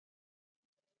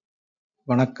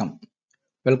Vanakkam.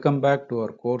 Welcome back to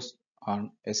our course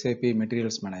on SAP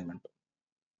Materials Management.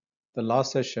 The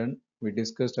last session we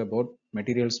discussed about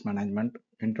materials management,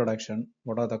 introduction,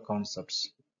 what are the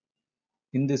concepts.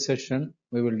 In this session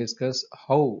we will discuss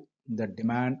how the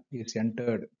demand is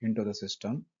entered into the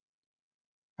system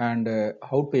and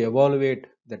how to evaluate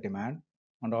the demand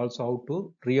and also how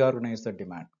to reorganize the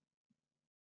demand.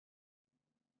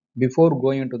 Before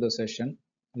going into the session,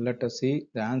 let us see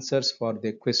the answers for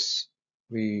the quiz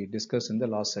we discussed in the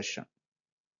last session.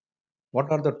 What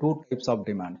are the two types of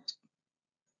demands?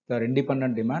 There are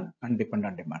independent demand and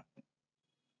dependent demand.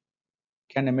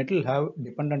 Can a metal have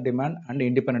dependent demand and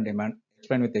independent demand?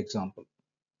 Explain with example.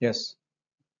 Yes,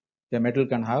 a metal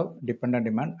can have dependent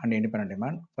demand and independent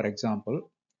demand. For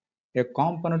example, a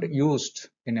component used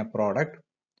in a product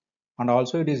and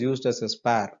also it is used as a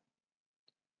spare.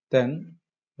 Then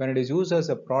when it is used as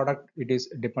a product, it is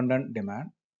dependent demand.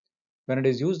 When it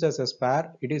is used as a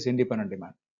spare, it is independent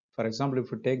demand. For example,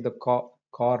 if you take the car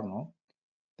now,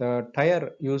 the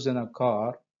tire used in a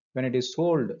car, when it is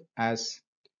sold as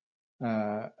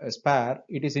a spare,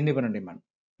 it is independent demand.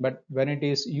 But when it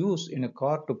is used in a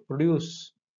car to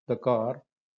produce the car,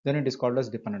 then it is called as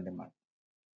dependent demand.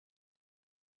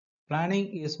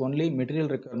 Planning is only material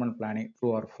requirement planning,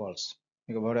 true or false?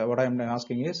 What I am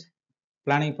asking is,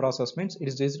 planning process means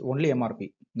it is only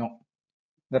MRP. No.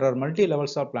 There are multi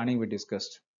levels of planning we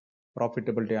discussed.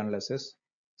 Profitability analysis,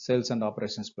 sales and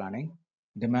operations planning,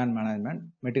 demand management,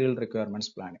 material requirements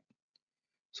planning.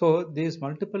 So these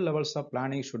multiple levels of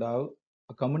planning should have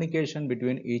a communication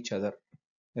between each other.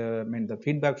 The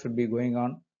feedback should be going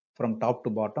on from top to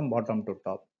bottom, bottom to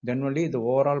top. Then only the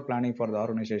overall planning for the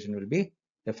organization will be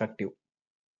effective.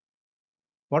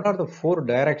 What are the four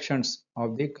directions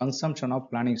of the consumption of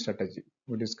planning strategy?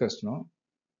 We discussed, no?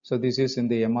 So this is in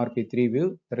the MRP3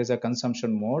 view. There is a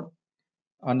consumption mode.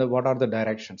 And what are the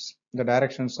directions? The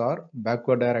directions are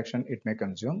backward direction it may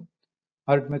consume,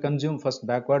 or it may consume first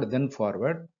backward then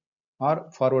forward, or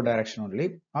forward direction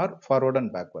only, or forward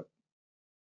and backward.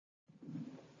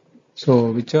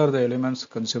 So which are the elements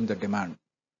consume the demand?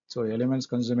 So elements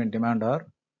consuming demand are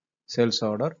sales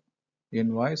order,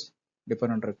 invoice,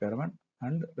 dependent requirement,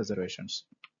 and reservations.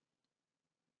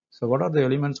 So what are the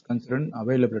elements considered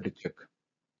availability check?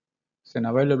 So in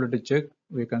availability check,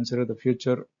 we consider the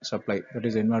future supply, that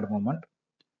is inward movement,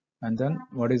 and then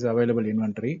what is available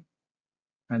inventory,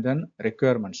 and then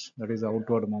requirements, that is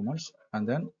outward movements, and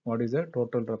then what is the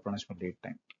total replenishment lead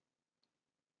time.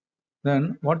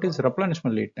 Then what is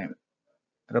replenishment lead time?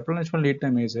 Replenishment lead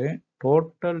time is a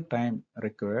total time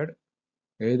required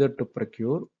either to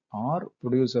procure or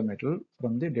produce a metal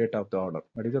from the date of the order.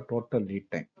 That is the total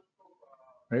lead time,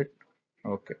 right?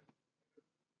 Okay.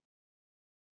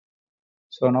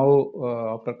 So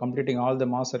now after completing all the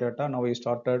master data, now we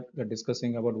started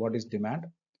discussing about what is demand.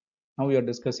 Now we are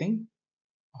discussing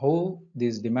how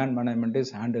this demand management is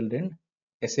handled in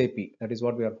SAP. That is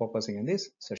what we are focusing in this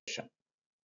session.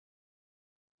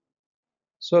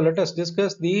 So let us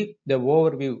discuss the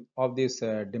overview of this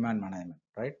demand management,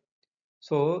 right?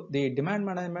 So the demand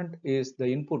management is the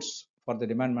inputs for the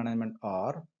demand management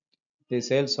are the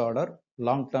sales order,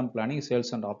 long-term planning,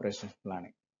 sales and operations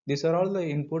planning. These are all the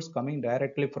inputs coming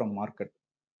directly from market.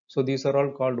 So these are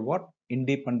all called what?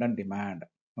 Independent demand.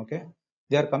 Okay.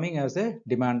 They are coming as a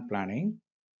demand planning.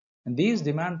 And these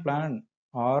demand plan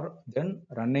are then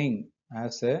running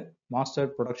as a master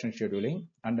production scheduling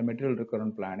and a material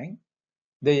requirement planning.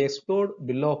 They explode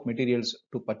bill of materials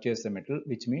to purchase the metal,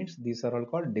 which means these are all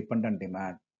called dependent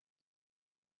demand.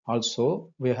 Also,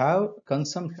 we have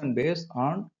consumption based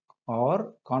on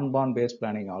or Kanban based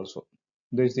planning also.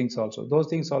 Those things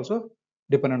also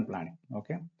dependent planning.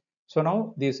 Okay. So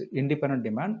now these independent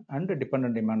demand and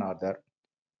dependent demand are there.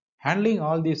 Handling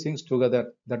all these things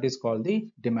together, that is called the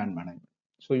demand management.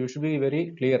 So you should be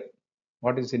very clear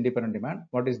what is independent demand,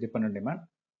 what is dependent demand,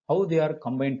 how they are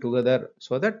combined together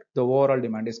so that the overall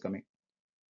demand is coming.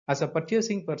 As a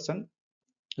purchasing person,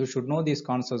 you should know these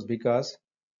concepts because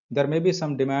there may be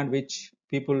some demand which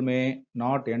people may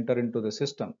not enter into the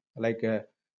system, like a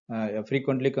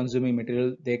frequently consuming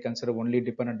material, they consider only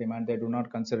dependent demand, they do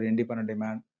not consider independent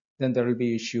demand, then there will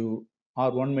be issue. Or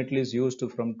one metal is used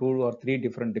from 2 or 3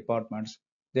 different departments,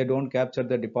 they don't capture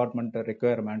the department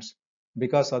requirements.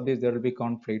 Because of this, there will be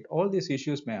conflict. All these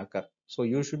issues may occur. So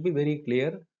you should be very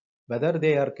clear whether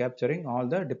they are capturing all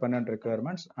the dependent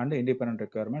requirements and independent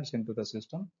requirements into the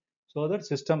system, so that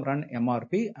system run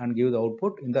MRP and give the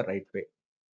output in the right way.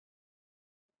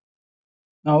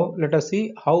 Now let us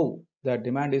see how the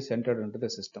demand is entered into the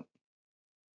system.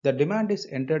 The demand is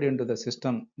entered into the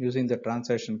system using the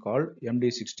transaction called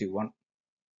MD61.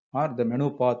 or the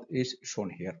menu path is shown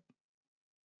here.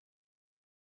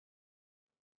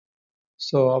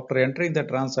 So after entering the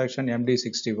transaction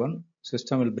MD61,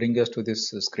 system will bring us to this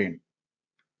screen.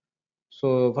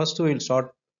 So first we will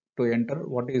start to enter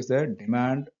what is the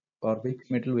demand or which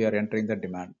material we are entering the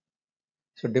demand.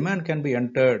 So demand can be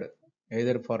entered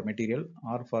either for material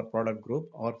or for product group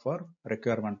or for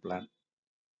requirement plan.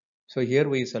 So here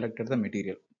we selected the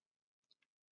material.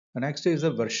 The next is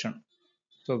the version.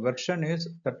 So version is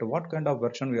that what kind of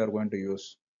version we are going to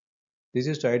use. This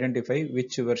is to identify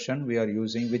which version we are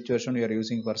using,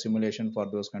 for simulation for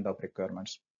those kind of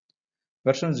requirements.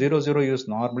 Version 00 is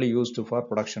normally used for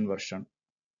production version,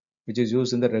 which is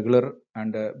used in the regular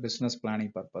and business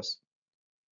planning purpose.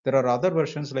 There are other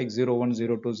versions like 01,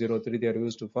 02, 03. They are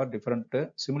used for different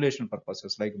simulation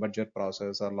purposes like budget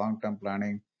process or long-term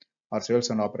planning or sales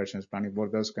and operations planning. For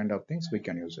those kind of things, we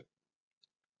can use it.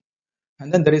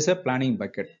 And then there is a planning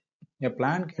bucket. A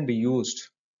plan can be used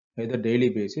either daily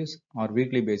basis or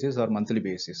weekly basis or monthly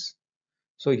basis.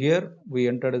 So here we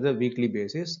entered the weekly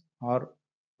basis or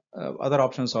other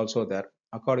options also there.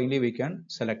 Accordingly, we can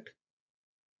select.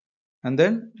 And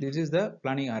then this is the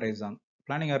planning horizon.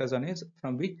 Planning horizon is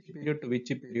from which period to which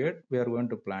period we are going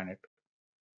to plan it.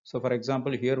 So for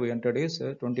example, here we entered is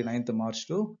 29th March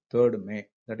to 3rd May.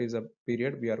 That is a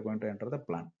period we are going to enter the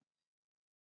plan.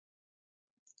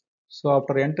 So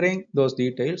after entering those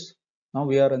details, now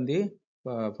we are in the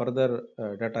further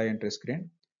data entry screen.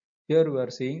 Here we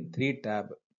are seeing three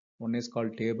tabs. One is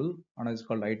called table, another is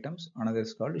called items, another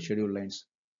is called schedule lines.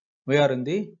 We are in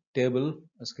the table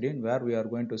screen where we are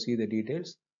going to see the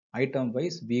details, item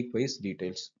wise, week wise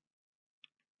details.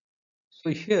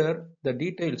 So here the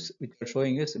details which are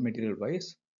showing is material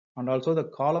wise, and also the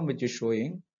column which is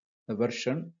showing the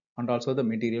version and also the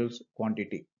materials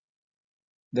quantity.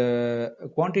 The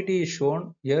quantity is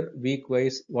shown here week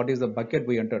wise. What is the bucket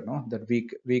we entered? No, that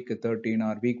week 13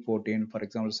 or week 14, for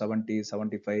example, 70,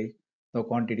 75. The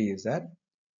quantity is there.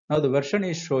 Now the version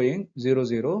is showing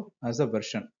 00 as a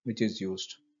version which is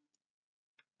used.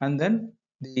 And then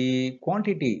the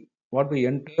quantity what we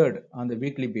entered on the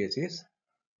weekly basis,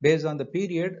 based on the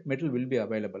period, metal will be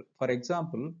available. For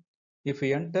example, if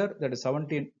we enter that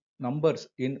 17 numbers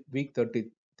in week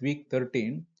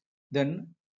 13, then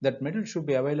that metal should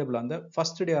be available on the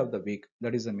first day of the week.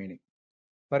 That is the meaning.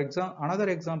 For example, another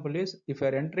example is if you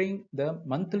are entering the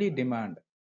monthly demand,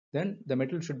 then the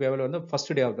metal should be available on the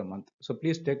first day of the month. So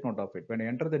please take note of it. When you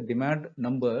enter the demand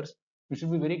numbers, you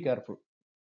should be very careful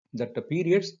that the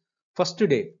periods first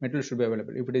day metal should be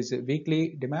available. If it is a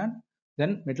weekly demand,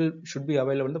 then metal should be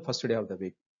available on the first day of the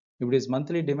week. If it is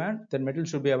monthly demand, then metal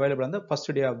should be available on the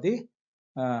first day of the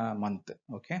month.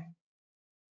 Okay.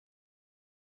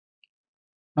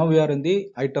 Now we are in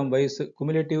the item wise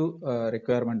cumulative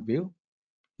requirement view.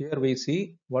 Here we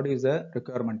see what is the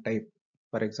requirement type.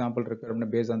 For example, requirement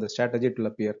based on the strategy it will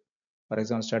appear. For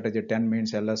example, strategy 10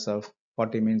 means LSF,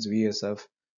 40 means VSF,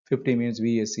 50 means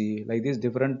VSE. Like these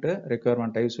different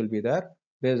requirement types will be there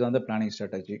based on the planning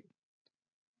strategy.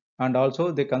 And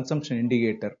also the consumption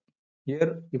indicator.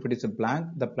 Here, if it is a blank,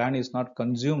 the plan is not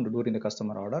consumed during the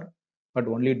customer order, but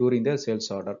only during the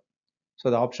sales order. So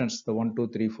the options, the 1, 2,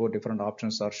 3, 4 different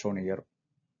options are shown here.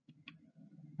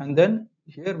 And then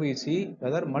here we see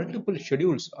whether multiple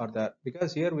schedules are there,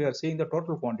 because here we are seeing the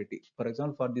total quantity. For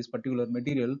example, for this particular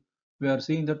material, we are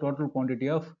seeing the total quantity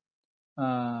of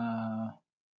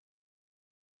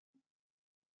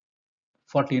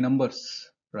 40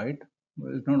 numbers, right?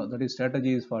 No, that is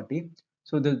strategy is 40.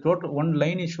 So the total one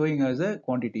line is showing as a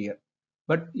quantity here.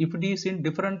 But if it is in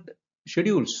different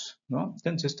schedules, no,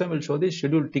 then system will show the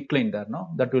schedule tick line there. No,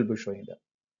 that will be showing there.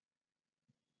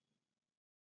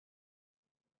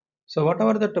 So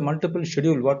whatever that multiple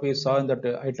schedule, what we saw in that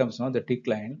items, no, the tick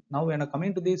line. Now when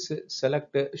coming to this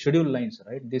select schedule lines,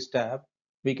 right? This tab,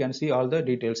 we can see all the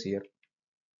details here.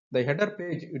 The header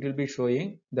page, it will be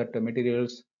showing that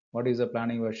materials, what is the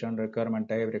planning version, requirement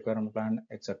type, requirement plan,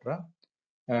 etc.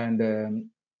 And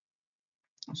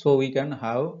so we can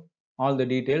have all the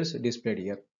details displayed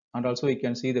here. And also we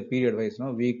can see the period wise,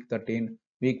 no, week 13,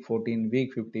 week 14,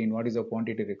 week 15, what is the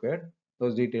quantity required.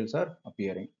 Those details are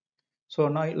appearing. So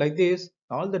now like this,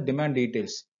 all the demand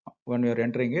details, when we are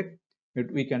entering it,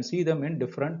 we can see them in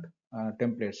different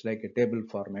templates like a table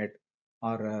format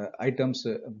or items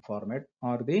format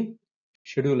or the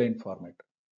schedule line format.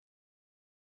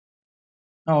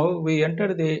 Now we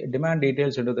enter the demand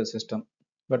details into the system,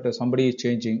 but somebody is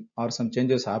changing or some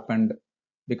changes happened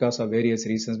because of various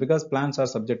reasons, because plans are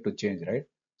subject to change, right?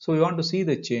 So we want to see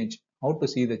the change, how to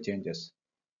see the changes.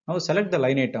 Now select the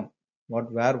line item,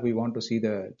 where we want to see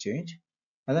the change,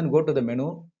 and then go to the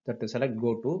menu that select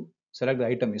go to, select the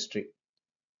item history.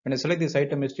 When I select this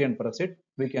item history and press it,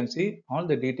 we can see all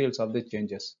the details of the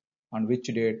changes, on which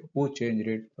date, who changed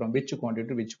it, from which quantity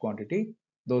to which quantity,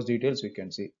 those details we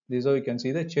can see. This is how we can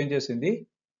see the changes in the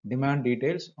demand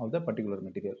details of the particular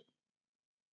material.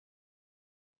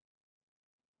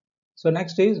 So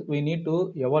next is we need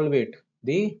to evaluate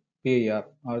the PIR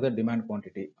or the demand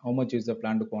quantity. How much is the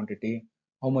planned quantity?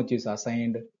 How much is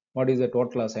assigned? What is the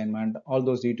total assignment? All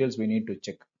those details we need to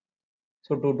check.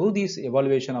 So to do this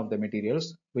evaluation of the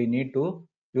materials, we need to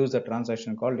use the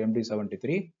transaction called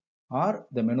MD73, or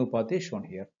the menu path is shown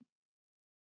here.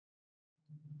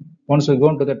 Once we go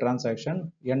into the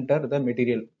transaction, enter the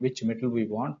material, which material we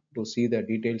want to see the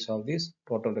details of this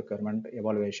total requirement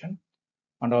evaluation,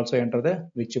 and also enter the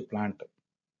which plant.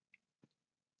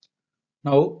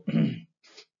 Now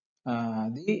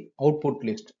the output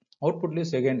list. Output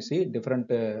list, again, see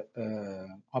different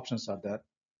options are there.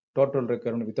 Total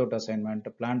requirement without assignment,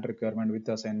 plant requirement with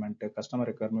assignment, customer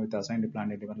requirement with assigned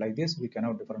plant element. Like this, we can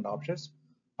have different options.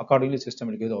 Accordingly, system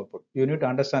will give the output. You need to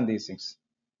understand these things,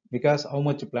 because how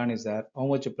much plan is there, how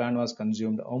much plan was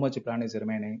consumed, how much plan is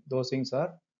remaining. Those things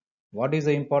are what is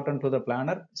important to the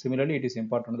planner. Similarly, it is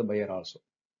important to the buyer also.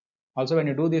 Also, when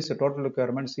you do this total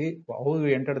requirement, see how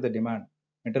we enter the demand,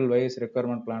 material wise,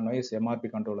 requirement plan wise, MRP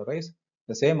controller wise.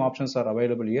 The same options are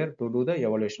available here to do the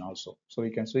evaluation also. So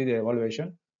we can see the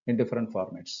evaluation in different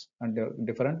formats and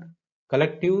different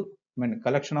collective,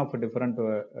 collection of different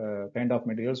kind of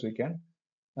materials we can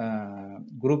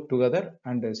group together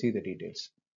and see the details.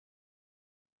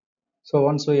 So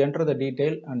once we enter the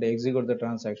detail and execute the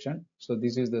transaction, so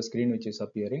this is the screen which is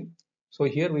appearing. So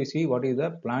here we see what is the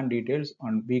plan details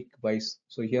on week wise.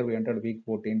 So here we entered week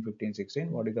 14, 15,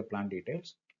 16. What is the plan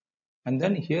details? And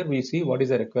then here we see what is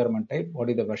the requirement type, what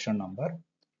is the version number,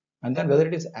 and then whether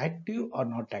it is active or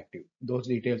not active. Those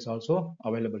details also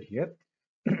available here.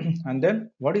 And then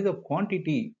what is the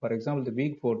quantity? For example, the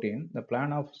week 14, the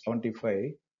plan of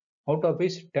 75, out of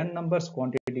which 10 numbers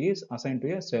quantity is assigned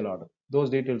to a sale order. Those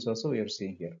details also we are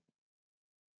seeing here.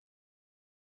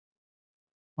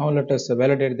 Now let us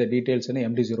validate the details in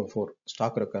MD04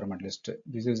 stock requirement list.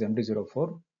 This is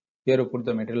MD04. Here we put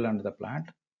the material and the plant.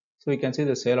 So we can see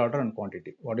the sale order and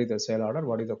quantity. What is the sale order?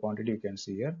 What is the quantity? You can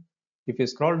see here. If you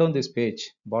scroll down this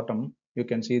page, bottom, you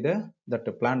can see that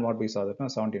the plan what we saw,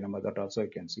 that 70 number, that also you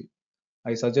can see.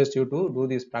 I suggest you to do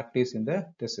this practice in the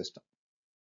test system.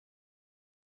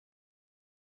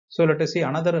 So let us see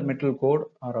another material code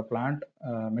or a plant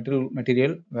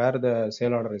material where the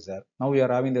sale order is there. Now we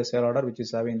are having the sale order which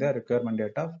is having the requirement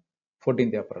date of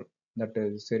 14th April. That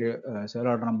is sale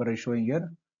order number is showing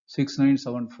here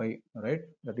 6975, right?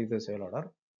 That is the sale order.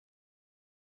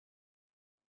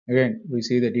 Again, we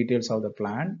see the details of the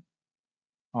plan,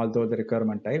 although the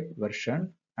requirement type,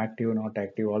 version, active, not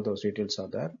active, all those details are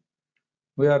there.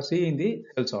 We are seeing the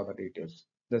sales order details.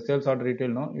 The sales order detail,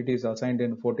 no, it is assigned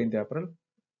in 14th April.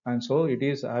 And so it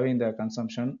is having the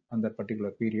consumption on that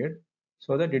particular period,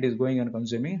 so that it is going and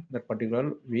consuming that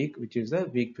particular week, which is the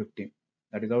week 15.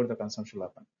 That is how the consumption will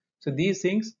happen. So these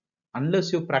things,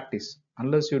 unless you practice,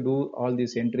 unless you do all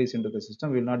these entries into the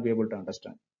system, you will not be able to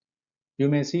understand. You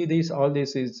may see these, all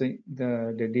this is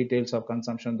the details of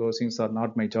consumption. Those things are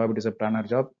not my job. It is a planner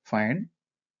job. Fine.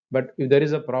 But if there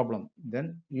is a problem,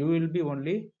 then you will be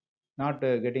only not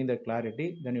getting the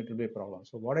clarity, then it will be a problem.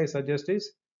 So what I suggest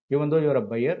is, even though you are a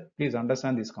buyer, please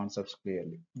understand these concepts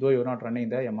clearly, though you are not running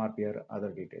the MRP or other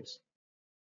details.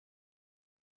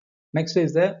 Next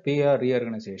is the PIR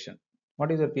reorganization.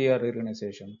 What is the PIR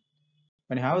reorganization?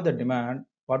 When you have the demand,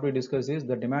 what we discuss is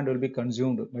the demand will be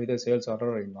consumed by the sales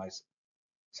order or invoice.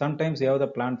 Sometimes you have the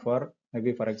plan for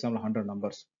maybe, for example, 100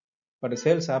 numbers, but the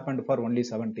sales happened for only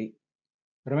 70.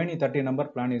 Remaining 30 number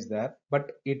plan is there,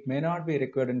 but it may not be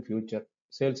required in future.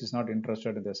 Sales is not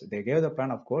interested in this. They gave the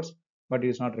plan, of course, but it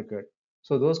is not required.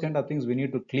 So those kind of things we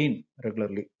need to clean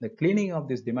regularly. The cleaning of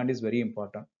this demand is very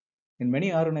important. In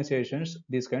many organizations,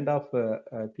 this kind of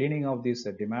cleaning of this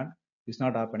demand is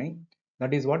not happening.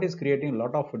 That is what is creating a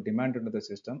lot of demand into the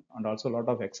system, and also a lot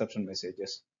of exception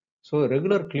messages. So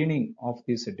regular cleaning of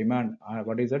this demand,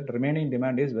 what is that remaining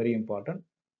demand, is very important.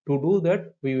 To do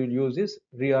that, we will use this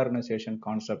reorganization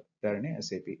concept there in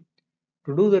SAP.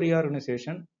 To do the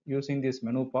reorganization, using this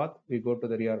menu path, we go to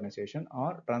the reorganization,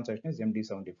 or transaction is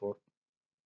MD74.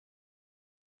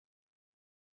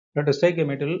 Let us take a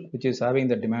material which is having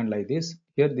the demand like this.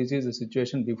 Here, this is the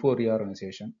situation before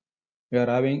reorganization. We are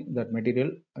having that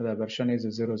material, the version is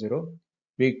 00,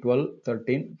 week 12,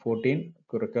 13, 14,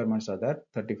 requirements are there,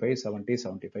 35, 70,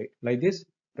 75. Like this,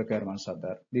 requirements are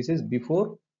there. This is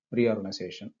before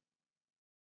reorganization.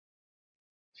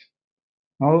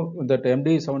 Now that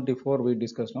MD74 we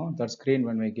discussed now, that screen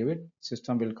when we give it,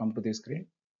 system will come to this screen.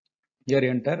 Here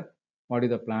enter what is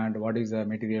the plant, what is the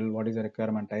material, what is the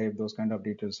requirement type, those kind of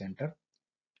details enter.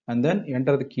 And then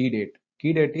enter the key date.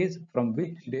 Key date is from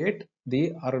which date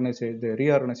the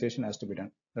reorganization has to be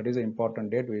done. That is an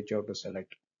important date which you have to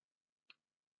select.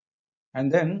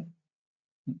 And then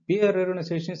peer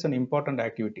reorganization is an important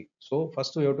activity. So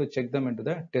first we have to check them into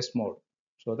the test mode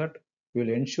so that we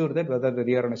will ensure that whether the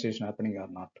reorganization happening or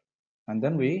not. And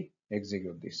then we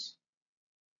execute this.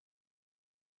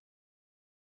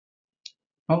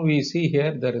 Now we see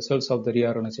here the results of the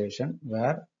reorganization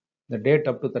where the date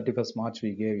up to 31st March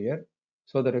we gave here.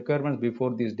 So the requirements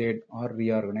before this date are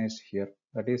reorganized here.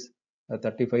 That is the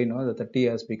 35, no, the 30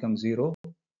 has become 0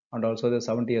 and also the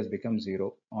 70 has become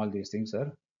 0. All these things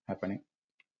are happening.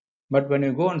 But when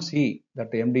you go and see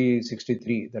that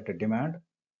MD63, that demand,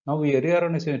 now we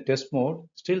reorganize in test mode,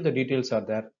 still the details are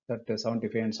there, that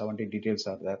 75 and 70 details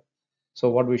are there. So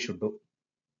what we should do?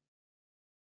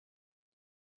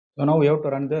 So now we have to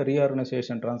run the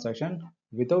reorganization transaction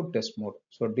without test mode.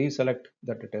 So deselect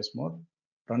that test mode,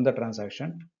 run the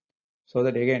transaction. So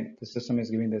that again, the system is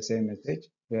giving the same message.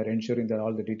 We are ensuring that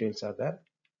all the details are there.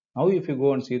 Now if you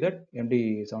go and see that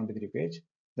MD73 page,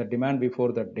 the demand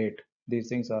before that date, these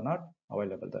things are not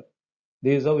available there.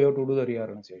 This is how we have to do the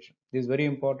reorganization. This is very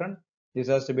important. This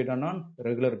has to be done on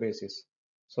regular basis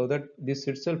so that this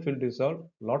itself will resolve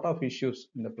a lot of issues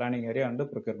in the planning area and the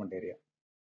procurement area.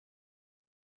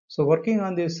 So working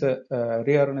on this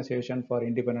reorganization for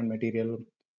independent material,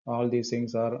 all these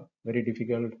things are very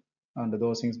difficult, and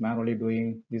those things manually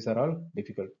doing, these are all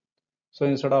difficult. So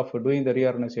instead of doing the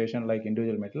reorganization like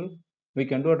individual metal, we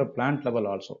can do at a plant level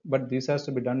also, but this has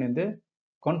to be done in the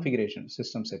configuration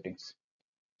system settings.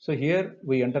 So here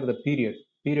we enter the period.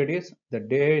 Period is the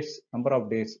days, number of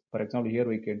days. For example, here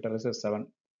we can enter as a 7.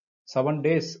 7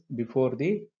 days before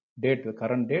the date, the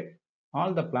current date,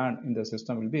 all the plant in the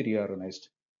system will be reorganized.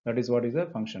 That is what is the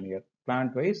function here.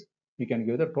 Plant wise, we can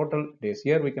give the total days.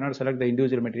 Here we cannot select the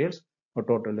individual materials or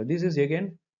total. This is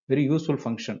again very useful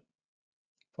function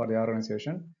for the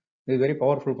organization. It is very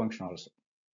powerful function also.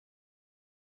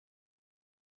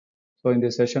 So in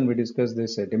this session, we discussed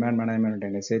this demand management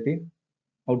in SAP,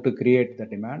 how to create the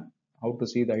demand, how to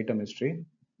see the item history,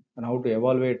 and how to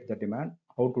evaluate the demand,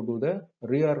 how to do the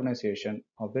reorganization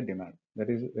of the demand. That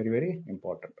is very, very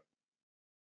important.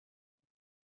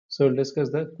 So we'll discuss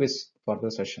the quiz for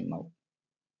the session now.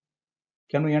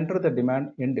 Can we enter the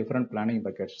demand in different planning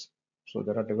buckets? So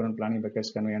there are different planning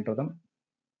buckets. Can we enter them?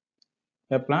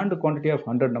 A planned quantity of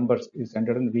 100 numbers is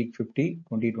entered in week 50,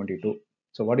 2022.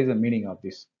 So what is the meaning of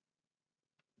this?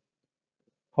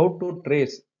 How to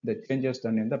trace the changes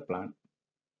done in the plan?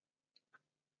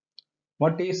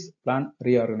 What is plan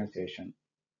reorganization?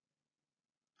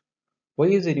 Why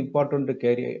is it important to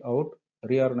carry out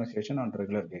reorganization on a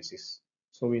regular basis?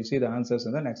 So we'll see the answers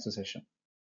in the next session.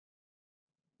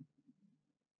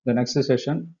 The next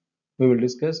session, we will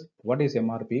discuss what is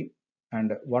MRP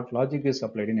and what logic is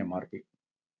applied in MRP.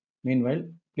 Meanwhile,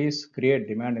 please create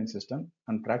demand in system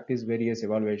and practice various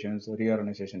evaluations,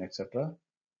 reorganization, etc.,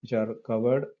 which are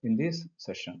covered in this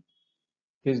session.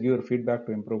 Please give your feedback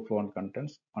to improve flow and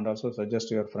contents, and also suggest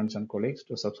to your friends and colleagues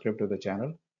to subscribe to the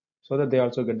channel so that they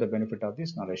also get the benefit of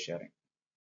this knowledge sharing.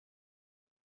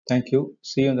 Thank you.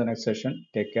 See you in the next session.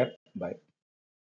 Take care. Bye.